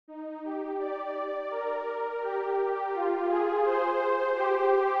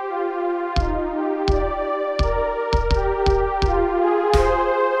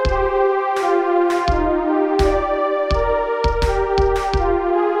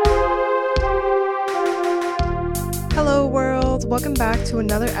welcome back to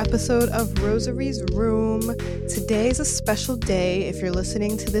another episode of Rosary's Room. Today's a special day. If you're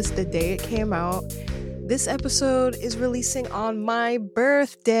listening to this the day it came out, this episode is releasing on my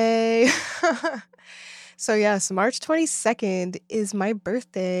birthday. So yes, March 22nd is my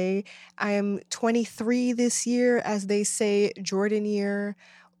birthday. I am 23 this year, as they say, Jordan year,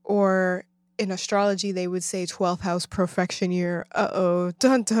 or in astrology, they would say 12th house perfection year.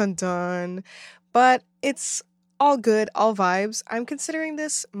 Dun dun dun. But it's all good, all vibes. I'm considering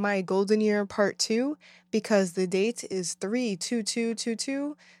this my golden year part 2 because the date is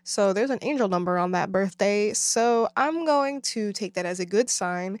 3/22/22. So there's an angel number on that birthday. So I'm going to take that as a good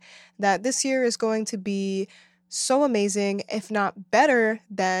sign that this year is going to be so amazing, if not better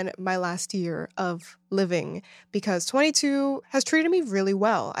than my last year of living, because 22 has treated me really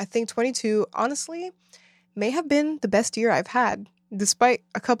well. I think 22, honestly, may have been the best year I've had, despite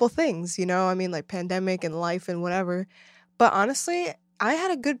a couple things, like pandemic and life and whatever. But honestly, I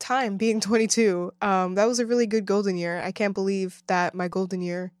had a good time being 22. That was a really good golden year. I can't believe that my golden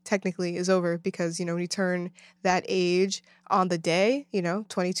year technically is over because, when you turn that age on the day,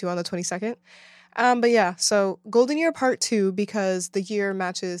 22 on the 22nd. But yeah, so golden year part 2 because the year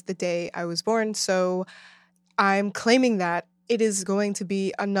matches the day I was born. So I'm claiming that it is going to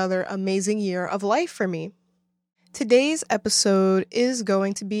be another amazing year of life for me. Today's episode is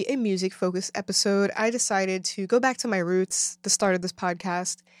going to be a music-focused episode. I decided to go back to my roots, the start of this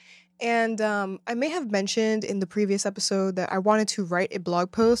podcast. And I may have mentioned in the previous episode that I wanted to write a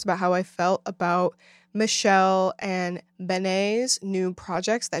blog post about how I felt about Michelle and Benet's new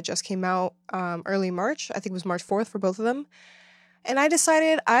projects that just came out early March. I think it was March 4th for both of them. And I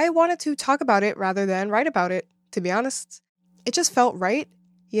decided I wanted to talk about it rather than write about it, to be honest. It just felt right,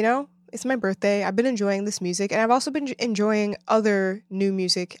 It's my birthday. I've been enjoying this music, and I've also been enjoying other new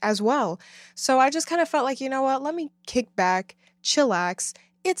music as well. So I just kind of felt like, let me kick back, chillax.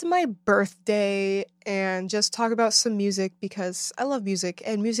 It's my birthday, and just talk about some music because I love music,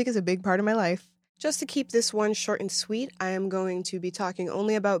 and music is a big part of my life. Just to keep this one short and sweet, I am going to be talking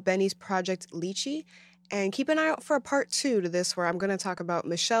only about Benny's project Lychee, and keep an eye out for a part 2 to this where I'm going to talk about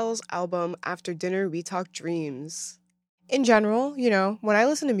Michelle's album After Dinner We Talk Dreams. In general, when I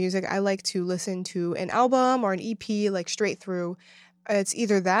listen to music, I like to listen to an album or an EP like straight through. It's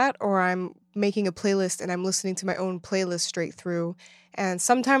either that or I'm making a playlist and I'm listening to my own playlist straight through. And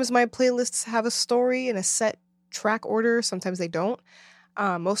sometimes my playlists have a story in a set track order. Sometimes they don't.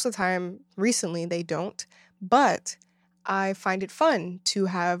 Most of the time, recently, they don't. But I find it fun to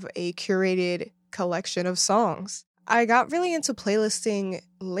have a curated collection of songs. I got really into playlisting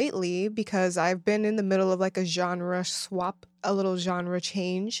lately because I've been in the middle of like a genre swap, a little genre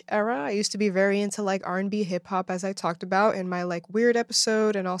change era. I used to be very into like R&B hip hop, as I talked about in my like weird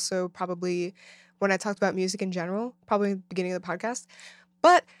episode, and also probably when I talked about music in general, probably the beginning of the podcast.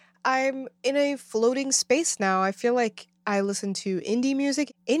 But I'm in a floating space now. I feel like I listen to indie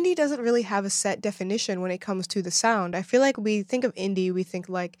music. Indie doesn't really have a set definition when it comes to the sound. I feel like we think of indie, we think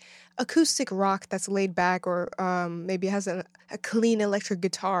like acoustic rock that's laid back, or maybe has a clean electric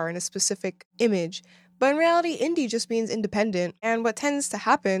guitar and a specific image. But in reality, indie just means independent. And what tends to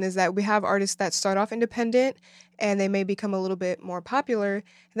happen is that we have artists that start off independent and they may become a little bit more popular, and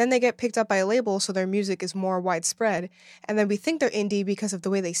then they get picked up by a label, so their music is more widespread. And then we think they're indie because of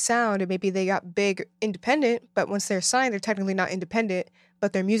the way they sound, and maybe they got big independent, but once they're signed, they're technically not independent,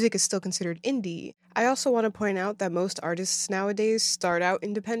 but their music is still considered indie. I also want to point out that most artists nowadays start out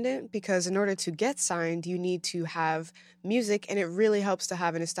independent because in order to get signed, you need to have music, and it really helps to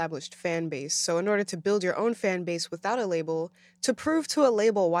have an established fan base. So in order to build your own fan base without a label, to prove to a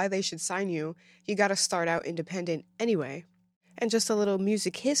label why they should sign you, you gotta start out independent anyway. And just a little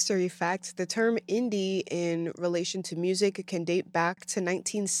music history fact, the term indie in relation to music can date back to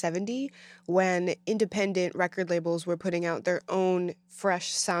 1970 when independent record labels were putting out their own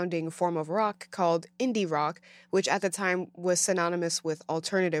fresh sounding form of rock called indie rock, which at the time was synonymous with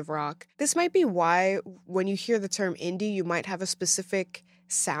alternative rock. This might be why when you hear the term indie, you might have a specific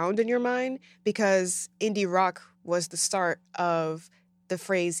sound in your mind, because indie rock was the start of the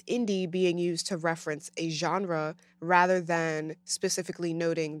phrase indie being used to reference a genre rather than specifically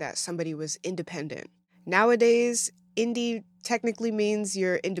noting that somebody was independent. Nowadays, indie technically means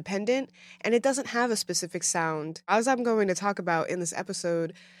you're independent, and it doesn't have a specific sound. As I'm going to talk about in this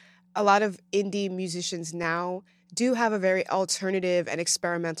episode, a lot of indie musicians now do have a very alternative and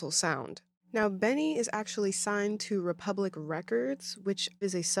experimental sound. Now, Benny is actually signed to Republic Records, which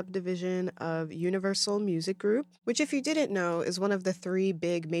is a subdivision of Universal Music Group, which, if you didn't know, is one of the 3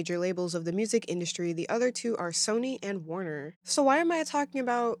 big major labels of the music industry. The other 2 are Sony and Warner. So why am I talking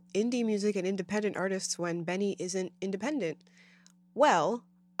about indie music and independent artists when Benny isn't independent? Well,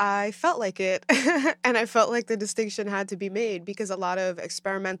 I felt like it, and I felt like the distinction had to be made because a lot of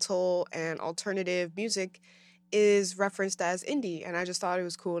experimental and alternative music is referenced as indie, and I just thought it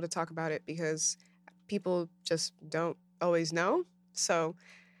was cool to talk about it because people just don't always know. So,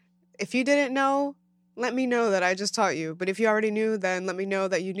 if you didn't know, let me know that I just taught you, but if you already knew, then let me know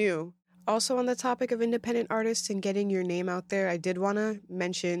that you knew. Also, on the topic of independent artists and getting your name out there, I did want to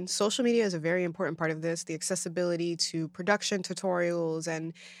mention social media is a very important part of this. The accessibility to production tutorials,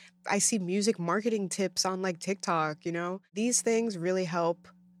 and I see music marketing tips on like TikTok, you know? These things really help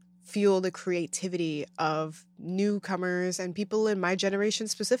fuel the creativity of newcomers and people in my generation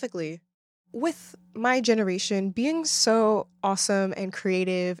specifically. With my generation being so awesome and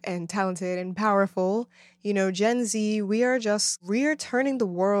creative and talented and powerful, you know, Gen Z, we are turning the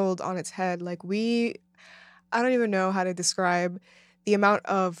world on its head. I don't even know how to describe the amount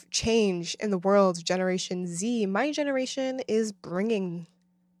of change in the world Generation Z, my generation, is bringing.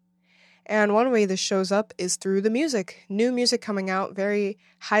 And one way this shows up is through the music. New music coming out, very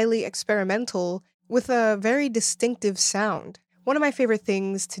highly experimental, with a very distinctive sound. One of my favorite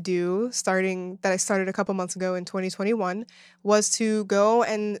things to do, that I started a couple months ago in 2021, was to go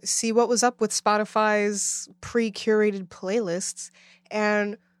and see what was up with Spotify's pre-curated playlists.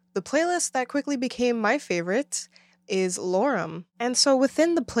 And the playlist that quickly became my favorite is Lorem. And so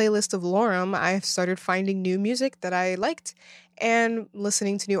within the playlist of Lorem, I started finding new music that I liked and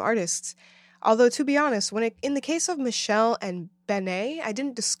listening to new artists. Although, to be honest, in the case of Michelle and Benet, I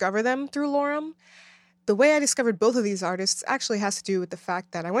didn't discover them through Lorem. The way I discovered both of these artists actually has to do with the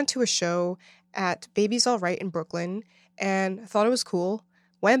fact that I went to a show at Baby's All Right in Brooklyn and thought it was cool.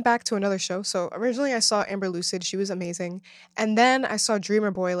 Went back to another show. So originally I saw Amber Lucid. She was amazing. And then I saw Dreamer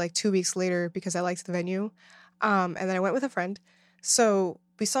Boy like 2 weeks later because I liked the venue. And then I went with a friend. So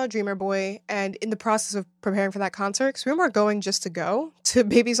we saw Dreamer Boy, and in the process of preparing for that concert, because we weren't going just to go to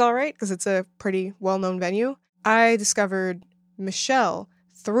Baby's All Right, because it's a pretty well-known venue, I discovered Michelle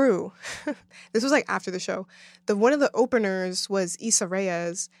through, this was like after the show. One of the openers was Issa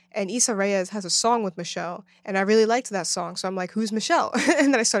Reyes, and Issa Reyes has a song with Michelle, and I really liked that song, so I'm like, who's Michelle?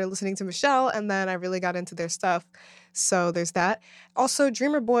 And then I started listening to Michelle, and then I really got into their stuff. So there's that. Also,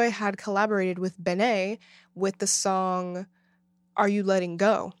 Dreamer Boy had collaborated with Benet with the song Are You Letting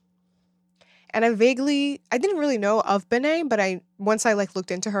Go? And I didn't really know of Benet, but once I like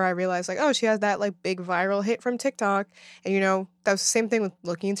looked into her, I realized like, oh, she has that like big viral hit from TikTok. And you know, that was the same thing with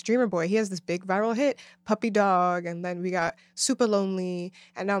looking into Dreamer Boy. He has this big viral hit, Puppy Dog, and then we got Super Lonely,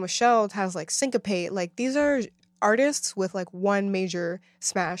 and now Michelle has like Syncopate. Like these are artists with like one major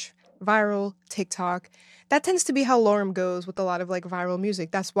smash, viral, TikTok. That tends to be how Lorem goes with a lot of like viral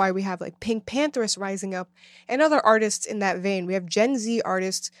music. That's why we have like Pink Panthers rising up and other artists in that vein. We have Gen Z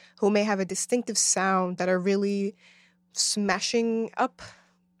artists who may have a distinctive sound that are really smashing up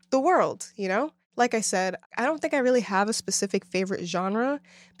the world, you know? Like I said, I don't think I really have a specific favorite genre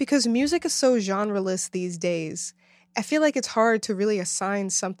because music is so genreless these days. I feel like it's hard to really assign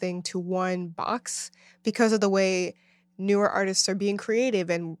something to one box because of the way newer artists are being creative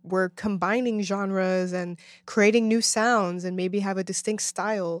and we're combining genres and creating new sounds and maybe have a distinct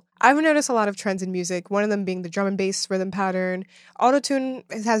style. I've noticed a lot of trends in music, one of them being the drum and bass rhythm pattern. Autotune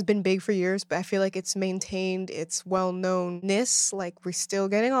has been big for years, but I feel like it's maintained its well-knownness. Like we're still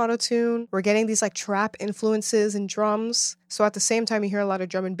getting autotune. We're getting these like trap influences in drums. So at the same time, you hear a lot of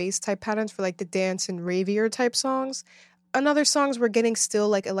drum and bass type patterns for like the dance and ravier type songs. On other songs, we're getting still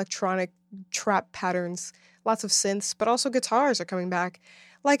like electronic trap patterns. Lots of synths, but also guitars are coming back.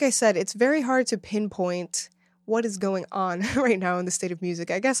 Like I said, it's very hard to pinpoint what is going on right now in the state of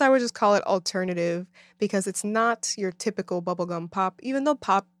music. I guess I would just call it alternative because it's not your typical bubblegum pop, even though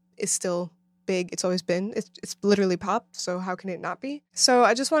pop is still big. It's always been. It's literally pop, so how can it not be? So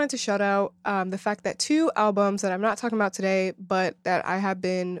I just wanted to shout out the fact that 2 albums that I'm not talking about today, but that I have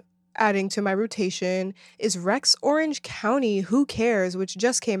been adding to my rotation is Rex Orange County, Who Cares, which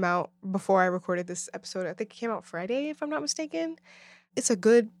just came out before I recorded this episode. I think it came out Friday, if I'm not mistaken. It's a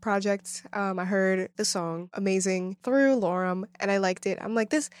good project. I heard the song Amazing through Lorem and I liked it. I'm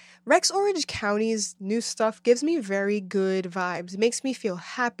like, this Rex Orange County's new stuff gives me very good vibes. It makes me feel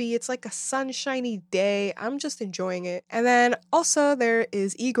happy. It's like a sunshiny day. I'm just enjoying it. And then also there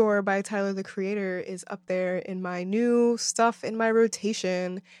is Igor by Tyler, the Creator is up there in my new stuff in my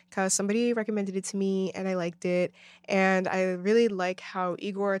rotation because somebody recommended it to me and I liked it. And I really like how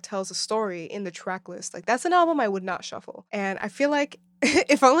Igor tells a story in the track list. Like that's an album I would not shuffle. And I feel like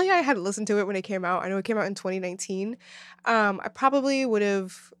if only I had listened to it when it came out, I know it came out in 2019, I probably would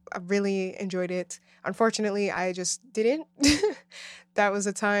have really enjoyed it. Unfortunately, I just didn't. That was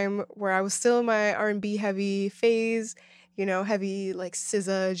a time where I was still in my R&B heavy phase, heavy like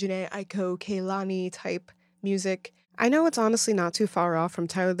SZA, Janae Aiko, Kehlani type music. I know it's honestly not too far off from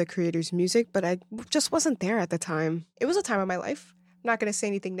Tyler the Creator's music, but I just wasn't there at the time. It was a time of my life. I'm not going to say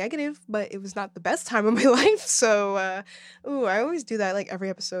anything negative, but it was not the best time of my life. So, I always do that like every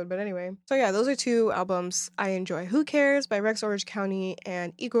episode. But anyway. So yeah, those are two albums I enjoy. Who Cares by Rex Orange County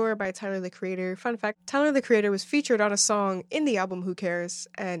and Igor by Tyler the Creator. Fun fact, Tyler the Creator was featured on a song in the album Who Cares,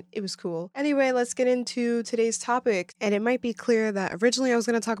 and it was cool. Anyway, let's get into today's topic. And it might be clear that originally I was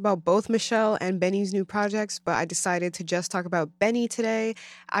going to talk about both Michelle and Benny's new projects, but I decided to just talk about Benny today.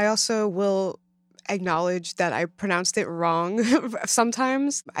 I also will acknowledge that I pronounced it wrong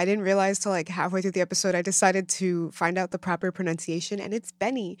sometimes. I didn't realize till like halfway through the episode. I decided to find out the proper pronunciation, and it's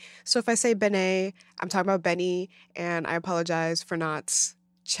Benny. So if I say Benet, I'm talking about Benny, and I apologize for not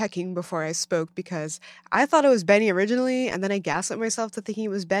checking before I spoke because I thought it was Benny originally, and then I gaslit myself to thinking it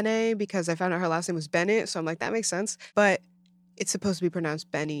was Benet because I found out her last name was Bennett, so I'm like, that makes sense. But it's supposed to be pronounced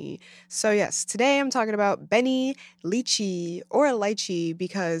Benny. So yes, today I'm talking about Benny Lychee or Lychee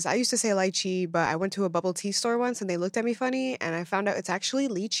because I used to say lychee, but I went to a bubble tea store once and they looked at me funny and I found out it's actually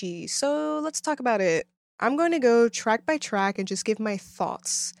lychee. So let's talk about it. I'm going to go track by track and just give my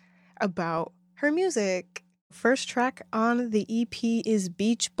thoughts about her music. First track on the EP is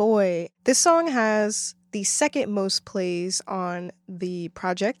Beach Boy. This song has the second most plays on the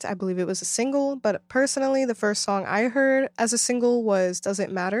project. I believe it was a single, but personally, the first song I heard as a single was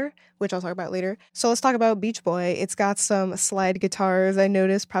Doesn't Matter, which I'll talk about later. So let's talk about Beach Boy. It's got some slide guitars, I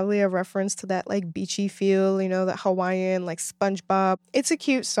noticed, probably a reference to that like beachy feel, that Hawaiian, like SpongeBob. It's a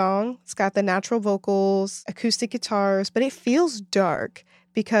cute song. It's got the natural vocals, acoustic guitars, but it feels dark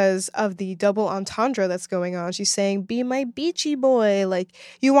because of the double entendre that's going on. She's saying, be my beachy boy. Like,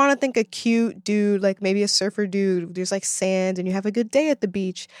 you want to think a cute dude, like maybe a surfer dude. There's like sand and you have a good day at the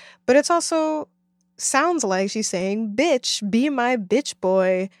beach. But it's also sounds like she's saying, bitch, be my bitch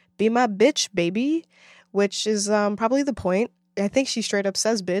boy. Be my bitch, baby. Which is probably the point. I think she straight up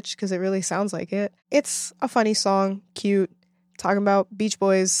says bitch because it really sounds like it. It's a funny song, cute, talking about beach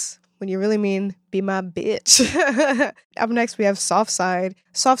boys when you really mean be my bitch. Up next, we have Soft Side.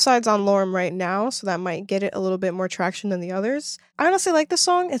 Soft Side's on Lorem right now, so that might get it a little bit more traction than the others. I honestly like the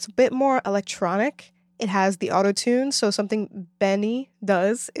song. It's a bit more electronic. It has the auto-tune, so something Benny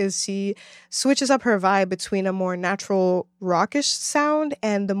does is she switches up her vibe between a more natural rockish sound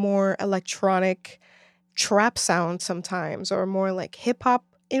and the more electronic trap sound sometimes, or more like hip-hop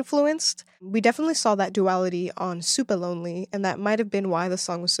influenced. We definitely saw that duality on Super Lonely, and that might have been why the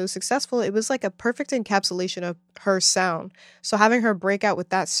song was so successful. It was like a perfect encapsulation of her sound. So having her break out with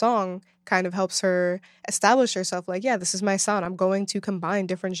that song kind of helps her establish herself like, yeah, this is my sound. I'm going to combine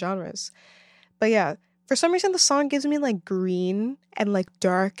different genres. But yeah, for some reason the song gives me like green and like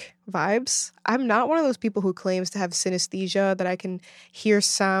dark vibes. I'm not one of those people who claims to have synesthesia, that I can hear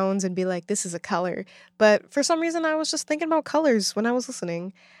sounds and be like, this is a color. But for some reason I was just thinking about colors when I was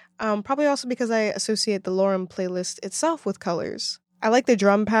listening. Probably also because I associate the Lorem playlist itself with colors. I like the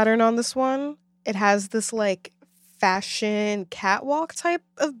drum pattern on this one. It has this like fashion catwalk type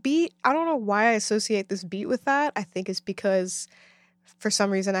of beat. I don't know why I associate this beat with that. I think it's because for some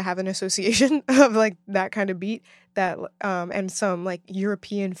reason I have an association of like that kind of beat that and some like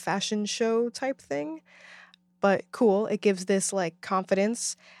European fashion show type thing. But cool, it gives this like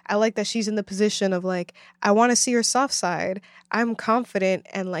confidence. I like that she's in the position of like, I want to see her soft side. I'm confident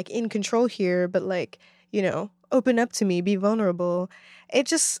and like in control here, but like, open up to me, be vulnerable.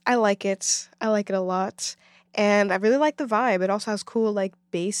 I like it. I like it a lot. And I really like the vibe. It also has cool like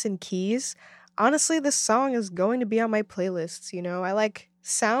bass and keys. Honestly, this song is going to be on my playlists, I like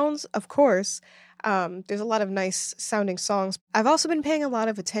sounds, of course. There's a lot of nice sounding songs. I've also been paying a lot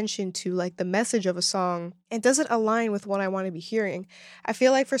of attention to like the message of a song, and does it align with what I want to be hearing? I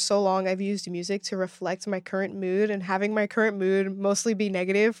feel like for so long I've used music to reflect my current mood, and having my current mood mostly be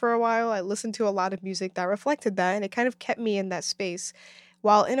negative for a while, I listened to a lot of music that reflected that, and it kind of kept me in that space.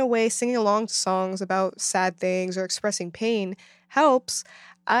 While in a way singing along to songs about sad things or expressing pain helps,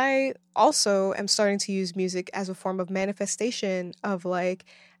 I also am starting to use music as a form of manifestation of like,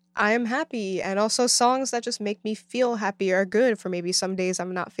 I am happy, and also songs that just make me feel happy are good for maybe some days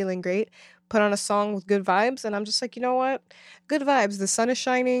I'm not feeling great. Put on a song with good vibes, and I'm just like, you know what? Good vibes. The sun is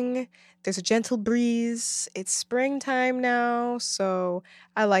shining. There's a gentle breeze. It's springtime now, so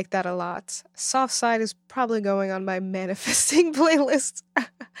I like that a lot. Soft Side is probably going on my manifesting playlist.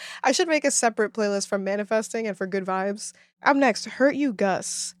 I should make a separate playlist for manifesting and for good vibes. Up next, Hurt You,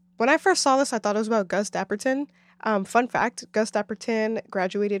 Gus. When I first saw this, I thought it was about Gus Dapperton. Fun fact, Gus Dapperton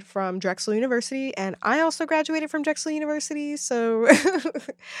graduated from Drexel University, and I also graduated from Drexel University, so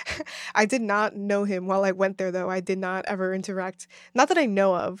I did not know him while I went there, though. I did not ever interact, not that I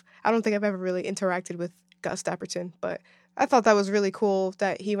know of. I don't think I've ever really interacted with Gus Dapperton, but I thought that was really cool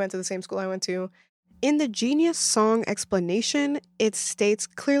that he went to the same school I went to. In the Genius song explanation, it states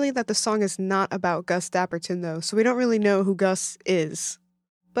clearly that the song is not about Gus Dapperton, though, so we don't really know who Gus is.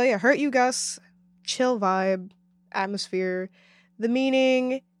 But yeah, Hurt You Gus, chill vibe, atmosphere. The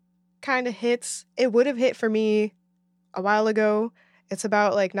meaning kind of hits. It would have hit for me a while ago. It's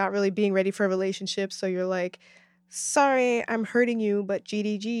about like not really being ready for a relationship, so you're like, sorry, I'm hurting you, but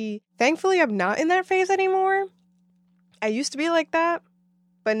GDG. Thankfully, I'm not in that phase anymore. I used to be like that,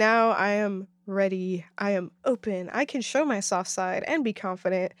 but now I am ready. I am open. I can show my soft side and be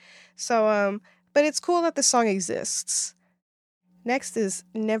confident. So, but it's cool that the song exists. Next is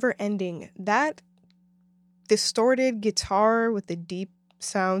Never Ending. That distorted guitar with the deep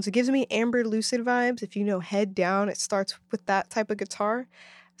sounds, it gives me Amber Lucid vibes. If you know Head Down, it starts with that type of guitar.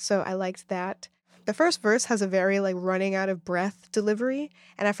 So I liked that. The first verse has a very like running out of breath delivery.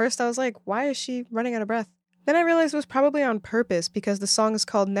 And at first I was like, why is she running out of breath? Then I realized it was probably on purpose because the song is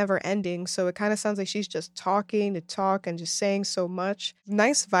called Never Ending. So it kind of sounds like she's just talking to talk and just saying so much.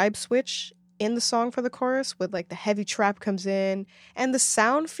 Nice vibe switch in the song for the chorus with like the heavy trap comes in and the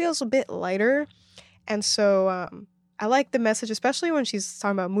sound feels a bit lighter. And so I like the message, especially when she's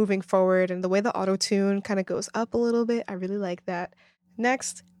talking about moving forward and the way the auto-tune kind of goes up a little bit. I really like that.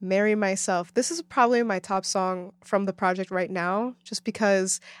 Next, Marry Myself. This is probably my top song from the project right now, just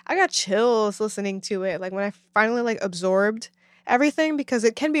because I got chills listening to it. Like when I finally like absorbed everything, because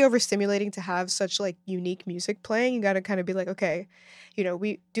it can be overstimulating to have such like unique music playing. You got to kind of be like, okay, you know,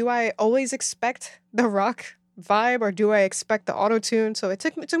 do I always expect the rock vibe or do I expect the auto-tune? So it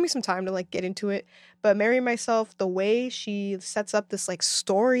took me some time to like get into it. But Marry Myself, the way she sets up this like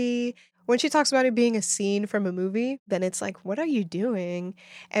story, when she talks about it being a scene from a movie, then it's like, what are you doing?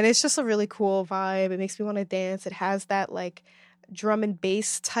 And it's just a really cool vibe. It makes me want to dance. It has that like drum and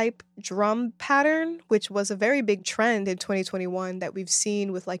bass type drum pattern, which was a very big trend in 2021 that we've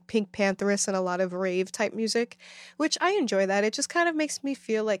seen with like Pink Pantheress and a lot of rave type music, which I enjoy that. It just kind of makes me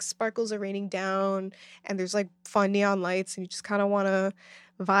feel like sparkles are raining down and there's like fun neon lights and you just kind of want to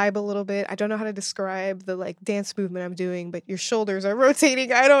vibe a little bit. I don't know how to describe the like dance movement I'm doing, but your shoulders are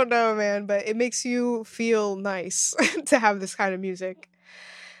rotating. I don't know, man, but it makes you feel nice to have this kind of music.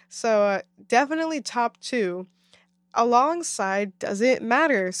 So definitely top 2. Alongside Doesn't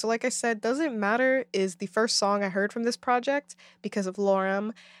Matter. So like I said, Doesn't Matter is the first song I heard from this project because of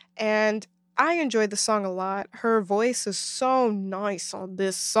Lorem, and I enjoyed the song a lot. Her voice is so nice on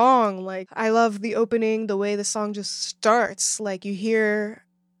this song. Like, I love the opening, the way the song just starts. Like, you hear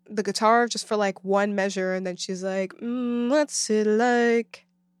the guitar just for like one measure, and then she's like, what's it like?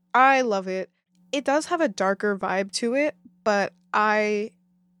 I love it. It does have a darker vibe to it, but I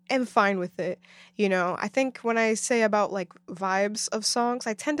am fine with it. You know, I think when I say about like vibes of songs,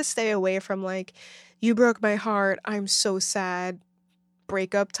 I tend to stay away from like, you broke my heart, I'm so sad,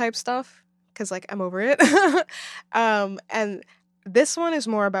 breakup type stuff, because like I'm over it. And this one is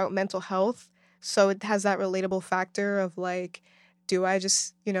more about mental health, so it has that relatable factor of like, do I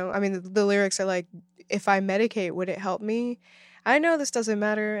just, you know, I mean, the lyrics are like, if I medicate, would it help me? I know this doesn't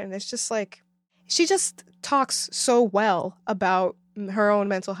matter, and it's just like, she just talks so well about her own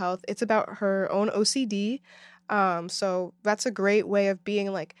mental health. It's about her own OCD. So that's a great way of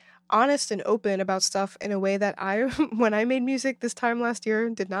being like honest and open about stuff in a way that I, when I made music this time last year,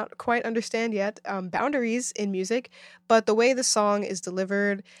 did not quite understand yet. Boundaries in music, but the way the song is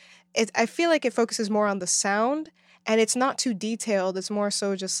delivered, I feel like it focuses more on the sound and it's not too detailed. It's more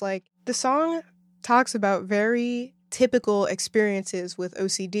so just like the song talks about very typical experiences with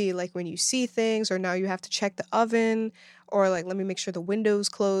OCD, like when you see things, or now you have to check the oven, or like, let me make sure the window's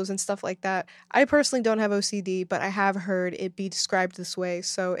closed and stuff like that. I personally don't have OCD, but I have heard it be described this way,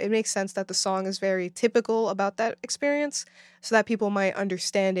 so it makes sense that the song is very typical about that experience, so that people might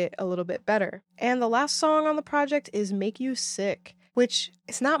understand it a little bit better. And the last song on the project is Make You Sick, which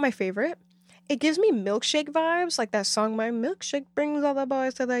is not my favorite. It gives me Milkshake vibes, like that song, My Milkshake Brings All the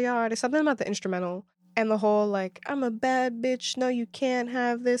Boys to the Yard. It's something about the instrumental. And the whole, like, I'm a bad bitch, no, you can't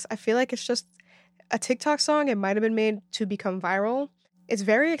have this. I feel like it's just a TikTok song. It might have been made to become viral. It's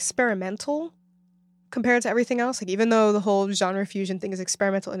very experimental compared to everything else. Like, even though the whole genre fusion thing is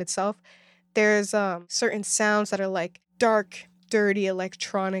experimental in itself, there's certain sounds that are, like, dark, dirty,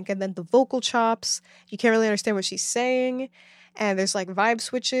 electronic, and then the vocal chops. You can't really understand what she's saying. And there's, like, vibe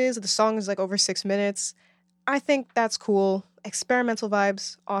switches. The song is, like, over 6 minutes. I think that's cool. experimental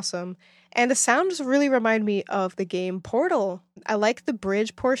vibes, awesome. And the sounds really remind me of the game Portal. I like the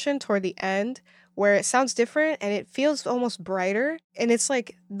bridge portion toward the end where it sounds different and it feels almost brighter. And it's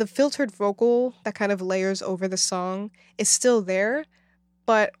like the filtered vocal that kind of layers over the song is still there.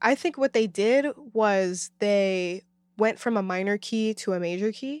 But I think what they did was they went from a minor key to a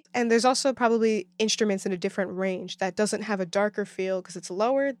major key. And there's also probably instruments in a different range that doesn't have a darker feel because it's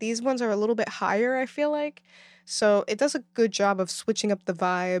lower. These ones are a little bit higher, I feel like. So it does a good job of switching up the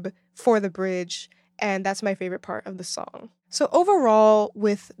vibe for the bridge. And that's my favorite part of the song. So overall,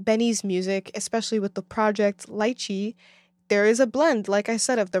 with Benny's music, especially with the project Lychee, there is a blend, like I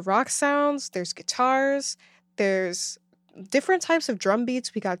said, of the rock sounds, there's guitars, there's different types of drum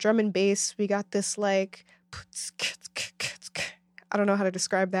beats. We got drum and bass. We got this like, I don't know how to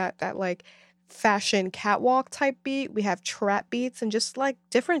describe that like fashion catwalk type beat. We have trap beats and just like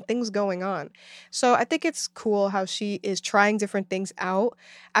different things going on. So I think it's cool how she is trying different things out.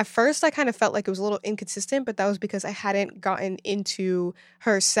 At first, I kind of felt like it was a little inconsistent, but that was because I hadn't gotten into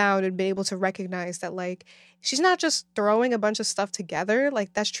her sound and been able to recognize that like she's not just throwing a bunch of stuff together.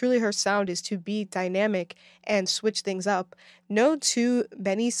 Like that's truly her sound, is to be dynamic and switch things up. No two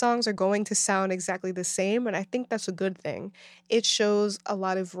Benny songs are going to sound exactly the same, and I think that's a good thing. It shows a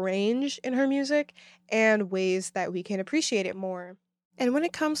lot of range in her music and ways that we can appreciate it more. And when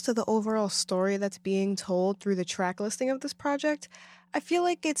it comes to the overall story that's being told through the track listing of this project, I feel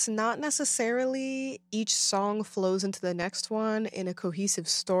like it's not necessarily each song flows into the next one in a cohesive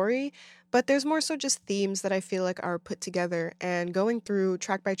story, but there's more so just themes that I feel like are put together. And going through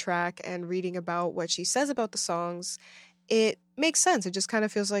track by track and reading about what she says about the songs, it makes sense. It just kind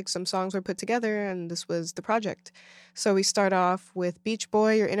of feels like some songs were put together and this was the project. So we start off with Beach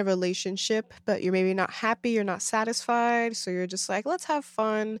Boy, you're in a relationship, but you're maybe not happy, you're not satisfied. So you're just like, let's have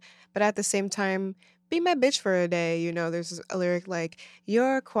fun. But at the same time, be my bitch for a day. You know, there's a lyric like,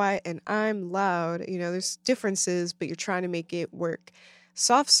 you're quiet and I'm loud. You know, there's differences, but you're trying to make it work.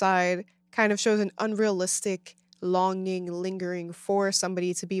 Soft Side kind of shows an unrealistic longing, lingering for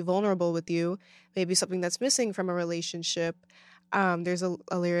somebody to be vulnerable with you. Maybe something that's missing from a relationship. There's a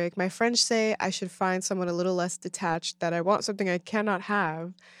lyric, my friends say I should find someone a little less detached, that I want something I cannot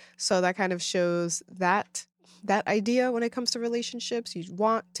have. So that kind of shows that idea when it comes to relationships. You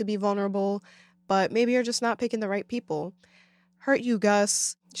want to be vulnerable, but maybe you're just not picking the right people. Hurt You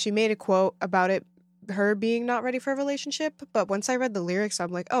Gus, she made a quote about it, her being not ready for a relationship, but once I read the lyrics,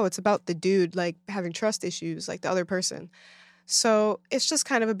 I'm like, oh, it's about the dude like having trust issues, like the other person. So it's just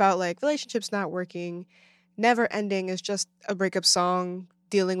kind of about like relationships not working, never ending is just a breakup song,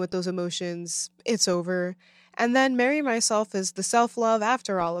 dealing with those emotions, it's over. And then Marry Myself is the self-love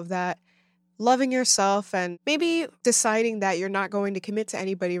after all of that, loving yourself and maybe deciding that you're not going to commit to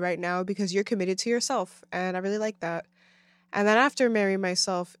anybody right now because you're committed to yourself. And I really like that. And then after Marry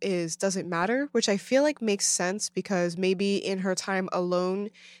Myself is Doesn't Matter, which I feel like makes sense because maybe in her time alone,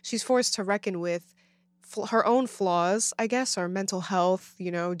 she's forced to reckon with her own flaws, I guess, or mental health,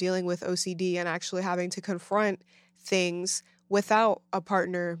 you know, dealing with OCD and actually having to confront things without a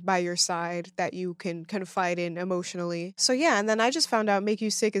partner by your side that you can confide in emotionally. So yeah, and then I just found out Make You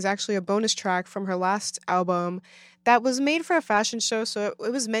Sick is actually a bonus track from her last album that was made for a fashion show, so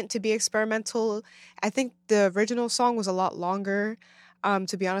it was meant to be experimental. I think the original song was a lot longer.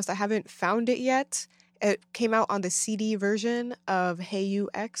 To be honest, I haven't found it yet. It came out on the CD version of Hey You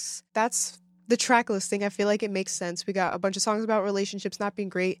X. That's the track listing. I feel like it makes sense. We got a bunch of songs about relationships not being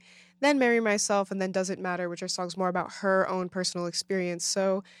great, then Marry Myself, and then Doesn't Matter, which are songs more about her own personal experience.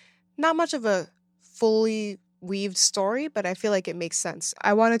 So not much of a fully weaved story, but I feel like it makes sense.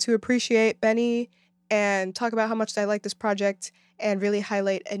 I wanted to appreciate Benny and talk about how much I like this project and really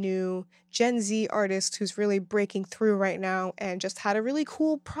highlight a new Gen Z artist who's really breaking through right now and just had a really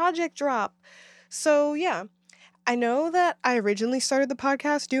cool project drop. So yeah, I know that I originally started the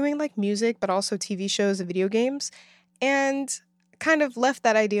podcast doing like music, but also TV shows and video games, and kind of left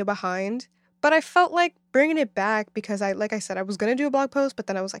that idea behind. But I felt like bringing it back because like I said, I was going to do a blog post, but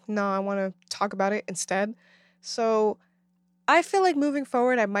then I was like, no, I want to talk about it instead. So I feel like moving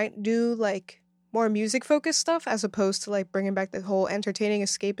forward, I might do like more music focused stuff as opposed to like bringing back the whole entertaining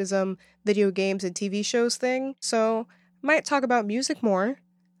escapism, video games and TV shows thing. So might talk about music more.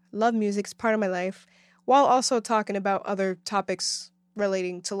 Love music, it's part of my life, while also talking about other topics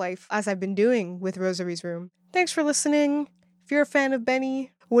relating to life as I've been doing with Rosary's Room. Thanks for listening. If you're a fan of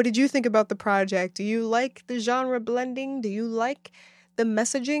Benny, what did you think about the project? Do you like the genre blending? Do you like the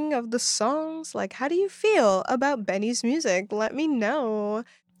messaging of the songs? Like, how do you feel about Benny's music? Let me know.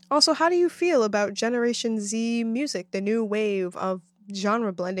 Also, how do you feel about Generation Z music, the new wave of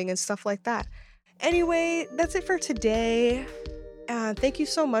genre blending and stuff like that? Anyway, that's it for today. Thank you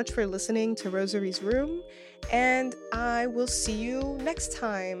so much for listening to Rosary's Room, and I will see you next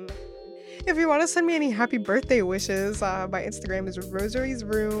time. If you want to send me any happy birthday wishes, my Instagram is Rosary's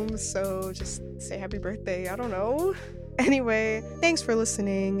Room, so just say happy birthday. I don't know. Anyway, thanks for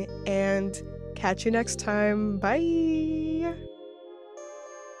listening, and catch you next time. Bye.